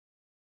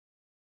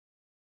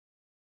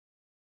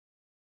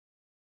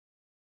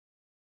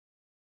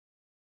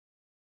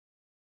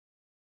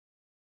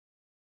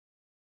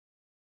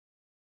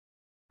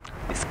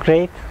It's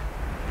great.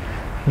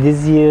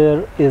 This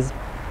year is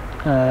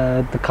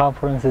the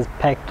conference is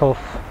packed of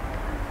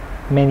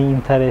many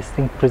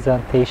interesting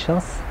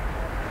presentations.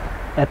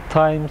 At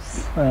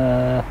times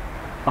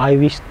I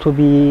wish to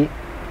be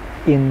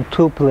in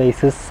two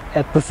places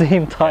at the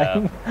same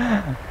time.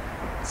 Yeah.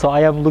 So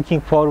I am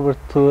looking forward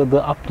to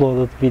the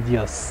uploaded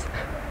videos.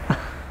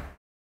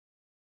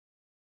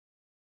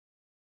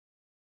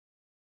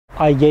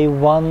 I gave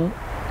one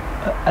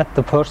at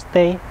the first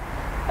day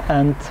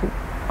and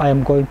I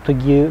am going to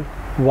give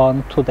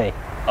one today.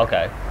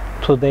 Okay.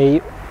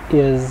 Today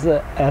is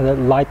a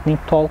lightning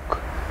talk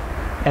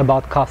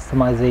about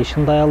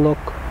customization dialog.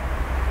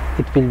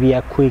 It will be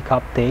a quick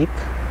update.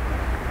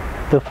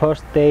 The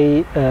first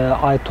day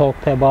I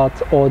talked about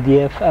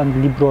ODF and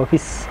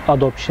LibreOffice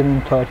adoption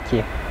in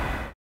Turkey.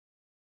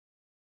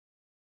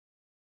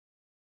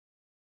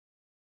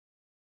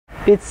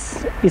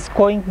 It's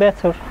going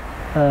better.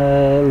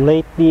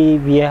 Lately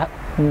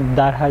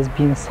there has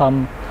been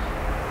some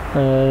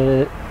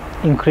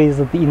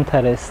increased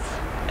interest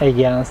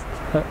against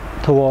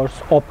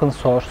towards open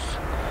source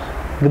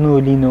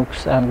GNU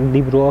Linux and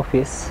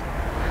LibreOffice.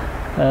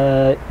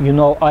 You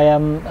know, I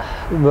am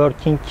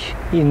working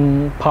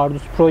in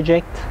Pardus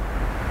project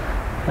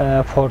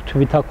for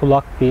TÜBİTAK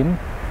Kulakbilim.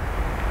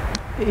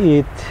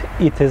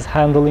 It is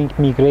handling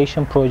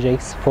migration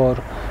projects for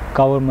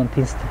government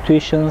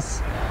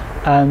institutions,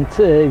 and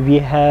we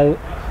have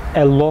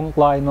a long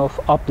line of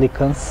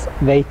applicants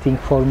waiting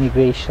for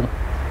migration.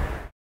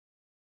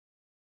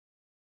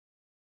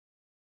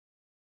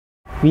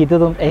 We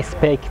didn't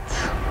expect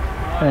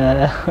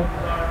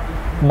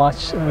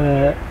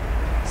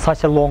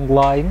such a long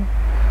line,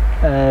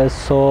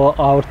 so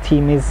our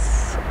team is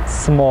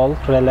small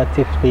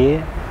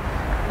relatively,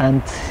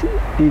 and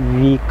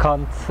we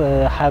can't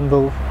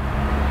handle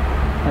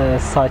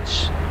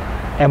such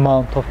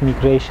amount of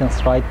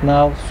migrations right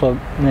now, so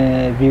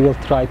we will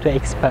try to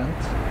expand,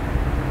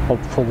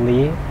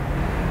 hopefully.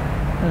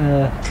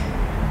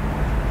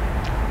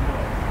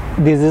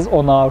 This is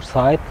on our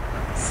side.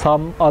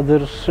 Some other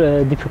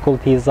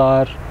difficulties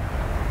are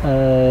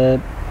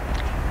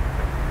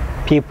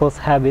people's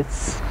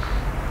habits,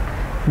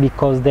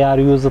 because they are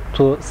used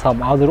to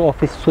some other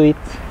office suite.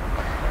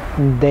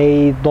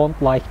 They don't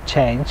like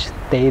change,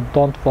 they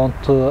don't want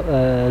to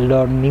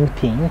learn new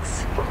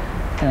things,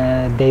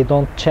 they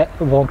don't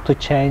want to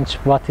change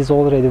what is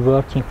already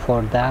working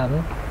for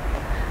them.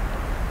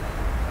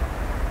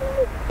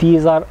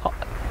 These are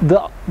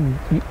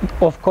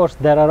of course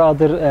there are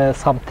other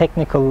some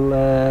technical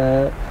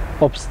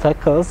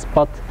obstacles,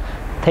 but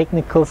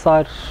technicals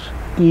are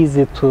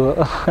easy to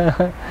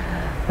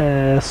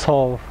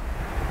solve.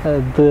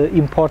 The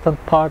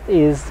important part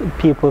is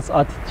people's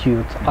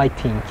attitude, I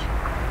think.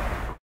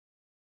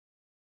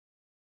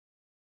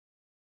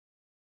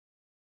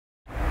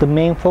 The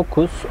main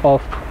focus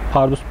of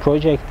Pardus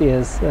project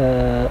is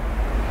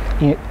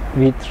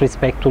with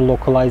respect to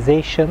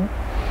localization,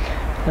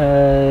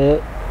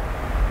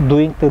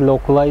 doing the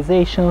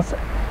localizations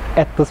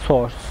at the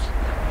source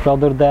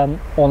rather than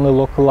only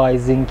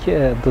localizing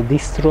the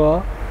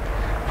distro.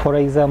 For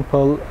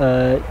example,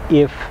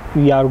 if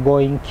we are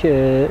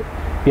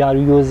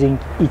using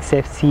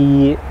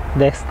XFCE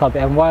desktop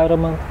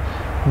environment,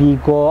 we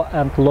go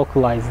and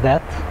localize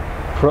that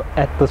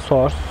at the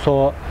source,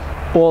 so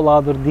all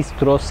other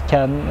distros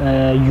can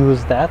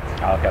use that.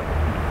 Okay.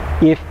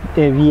 If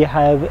we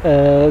have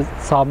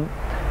some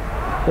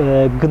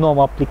GNOME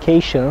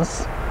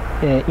applications,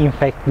 in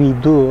fact we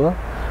do,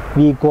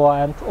 we go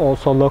and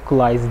also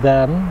localize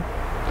them.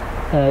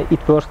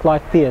 It works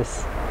like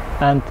this.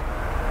 And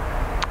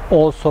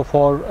also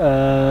for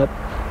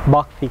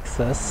bug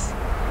fixes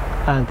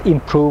and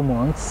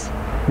improvements,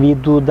 we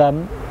do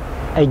them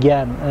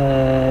again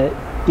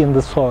in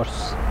the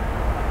source.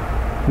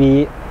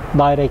 We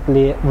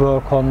directly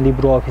work on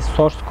LibreOffice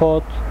source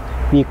code,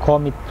 we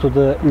commit to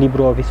the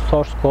LibreOffice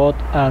source code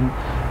and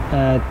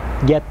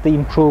get the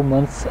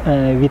improvements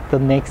with the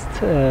next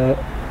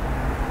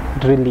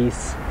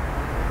release.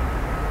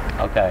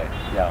 Okay,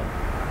 yeah.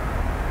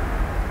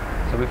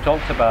 So we've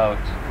talked about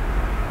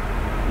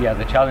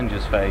the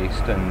challenges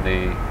faced and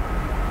the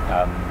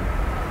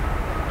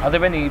are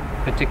there any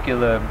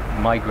particular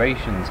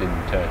migrations in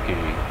Turkey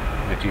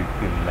that you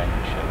can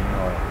mention,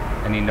 or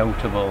any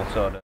notable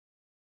sort of?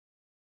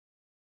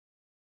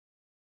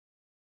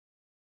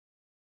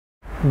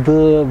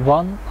 The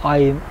one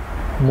I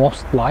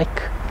most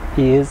like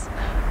is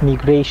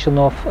migration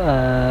of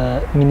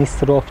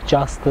Ministry of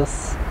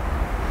Justice.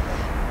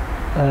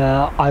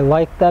 I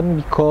like them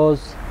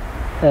because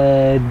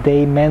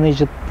they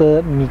managed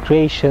the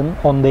migration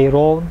on their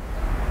own,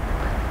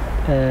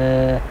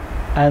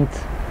 and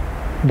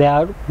they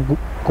are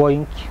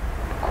going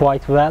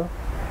quite well.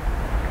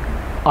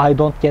 I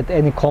don't get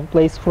any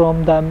complaints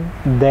from them.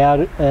 They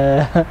are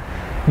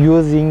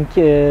using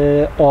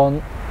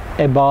on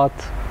about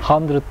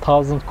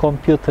 100,000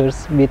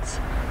 computers with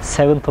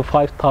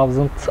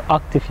 75,000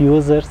 active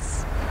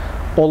users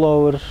all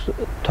over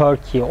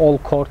Turkey. All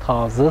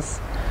courthouses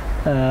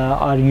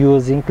are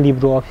using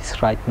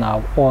LibreOffice right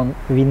now on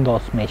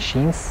Windows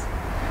machines.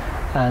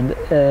 and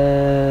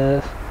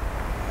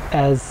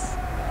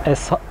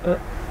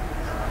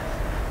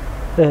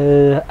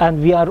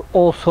and we are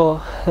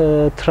also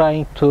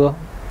trying to,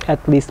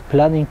 at least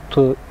planning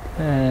to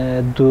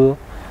do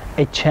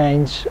a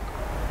change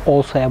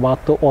also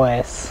about the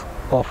OS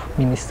of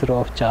Ministry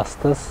of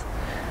Justice.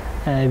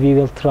 We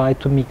will try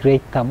to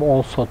migrate them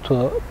also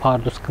to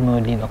Pardus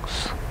GNU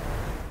Linux.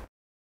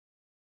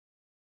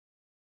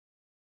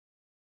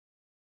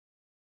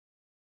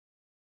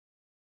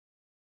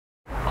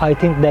 I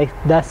think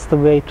that's the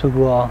way to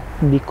go,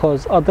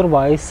 because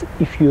otherwise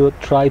if you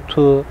try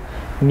to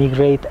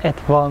migrate at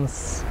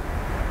once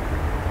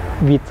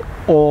with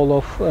all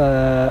of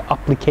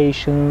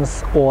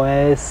applications,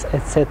 OS,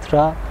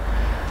 etc.,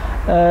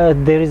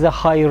 there is a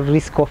higher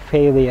risk of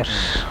failure,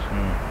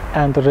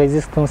 and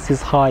resistance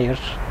is higher,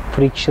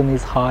 friction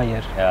is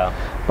higher. Yeah.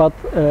 But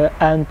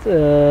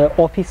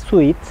Office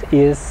Suite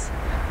is,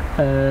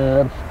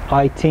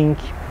 I think,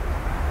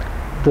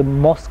 the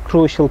most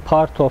crucial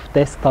part of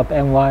desktop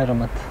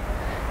environment,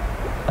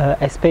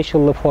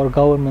 especially for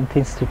government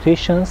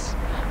institutions,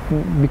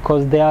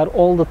 because they are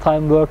all the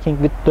time working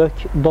with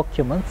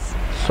documents,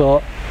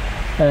 so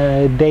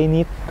they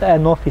need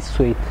an Office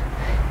Suite.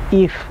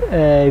 If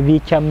we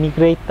can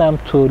migrate them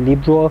to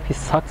LibreOffice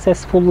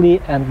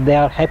successfully and they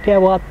are happy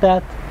about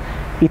that,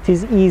 it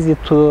is easy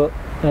to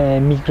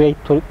migrate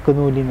to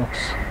GNU Linux.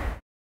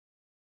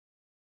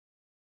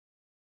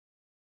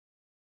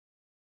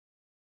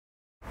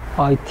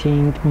 I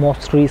think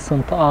most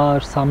recent are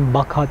some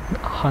bug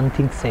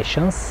hunting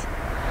sessions.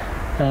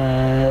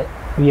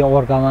 We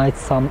organized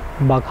some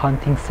bug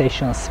hunting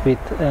sessions with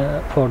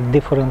for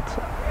different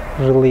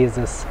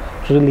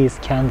release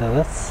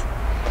candidates.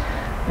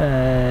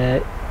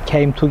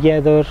 Came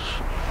together,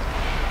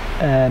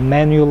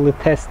 manually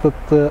tested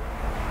the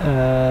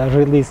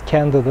release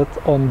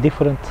candidate on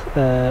different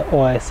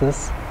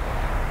OSs,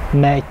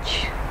 Mac,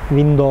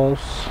 Windows,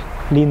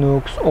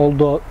 Linux.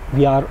 Although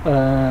we are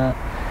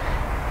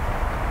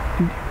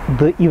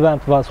the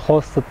event was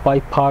hosted by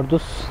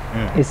Pardus.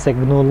 It's a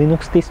GNU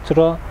Linux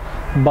distro,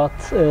 but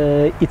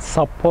it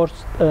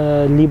supports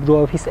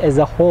LibreOffice as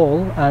a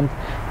whole, and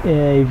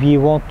we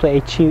want to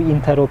achieve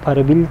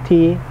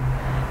interoperability.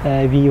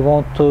 We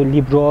want to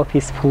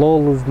LibreOffice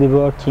flawlessly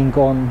working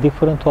on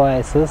different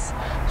OSs,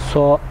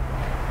 so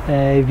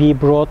we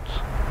brought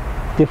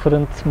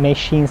different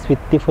machines with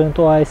different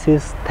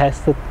OSs,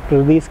 tested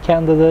release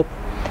candidate,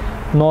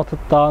 noted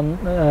down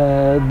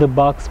the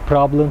bugs,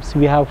 problems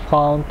we have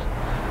found,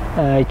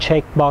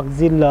 check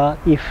Bugzilla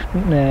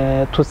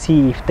to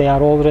see if they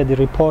are already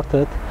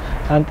reported,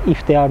 and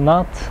if they are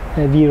not,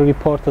 we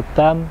reported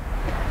them.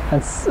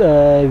 And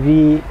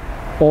we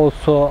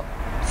also,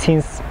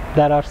 since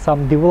there are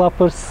some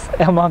developers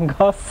among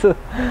us,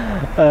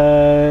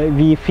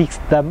 we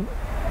fixed them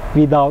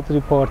without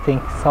reporting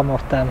some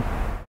of them.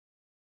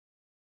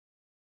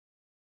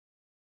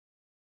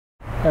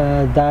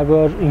 There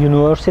were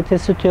university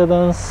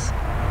students,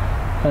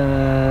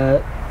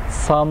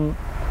 some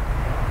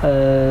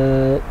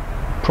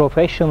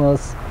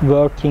professionals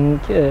working,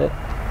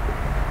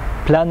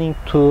 planning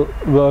to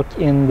work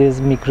in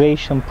these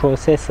migration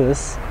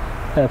processes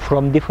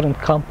from different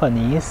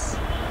companies,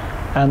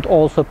 and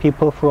also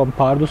people from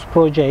Pardus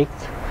project,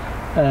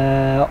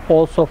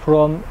 also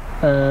from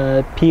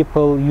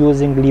people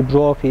using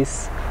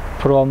LibreOffice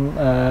from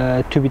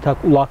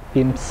TÜBİTAK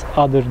ULAKBİM's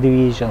other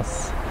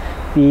divisions.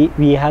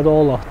 We had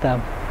all of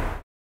them.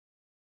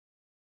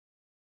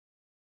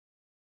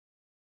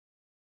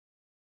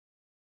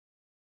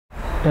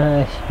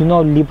 You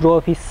know,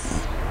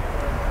 LibreOffice,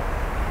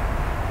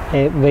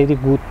 a very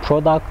good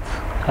product,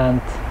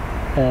 and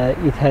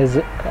it has,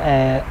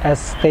 as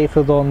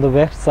stated on the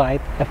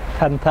website, a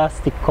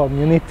fantastic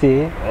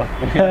community.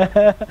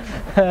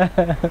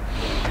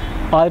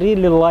 I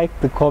really like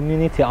the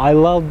community. I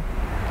love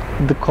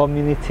the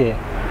community,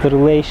 the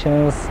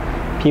relations,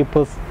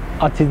 people's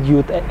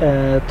attitude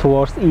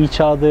towards each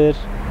other.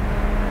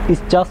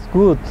 It's just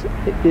good.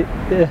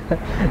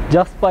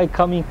 Just by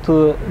coming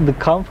to the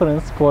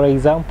conference, for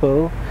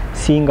example,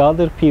 seeing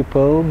other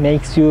people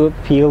makes you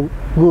feel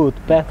good,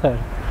 better.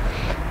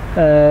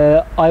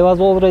 I was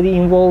already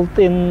involved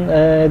in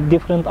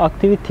different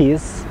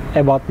activities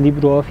about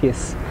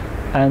LibreOffice,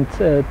 and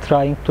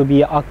trying to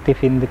be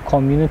active in the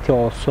community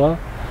also.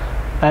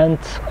 And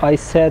I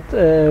said,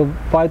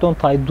 why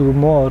don't I do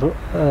more?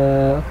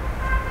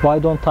 Why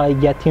don't I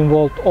get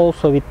involved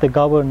also with the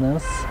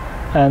governance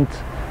and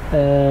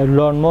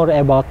learn more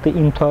about the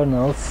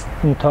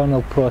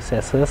internal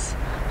processes,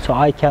 so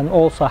I can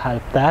also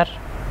help there.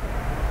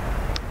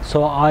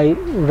 So I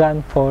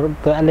ran for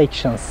the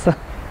elections.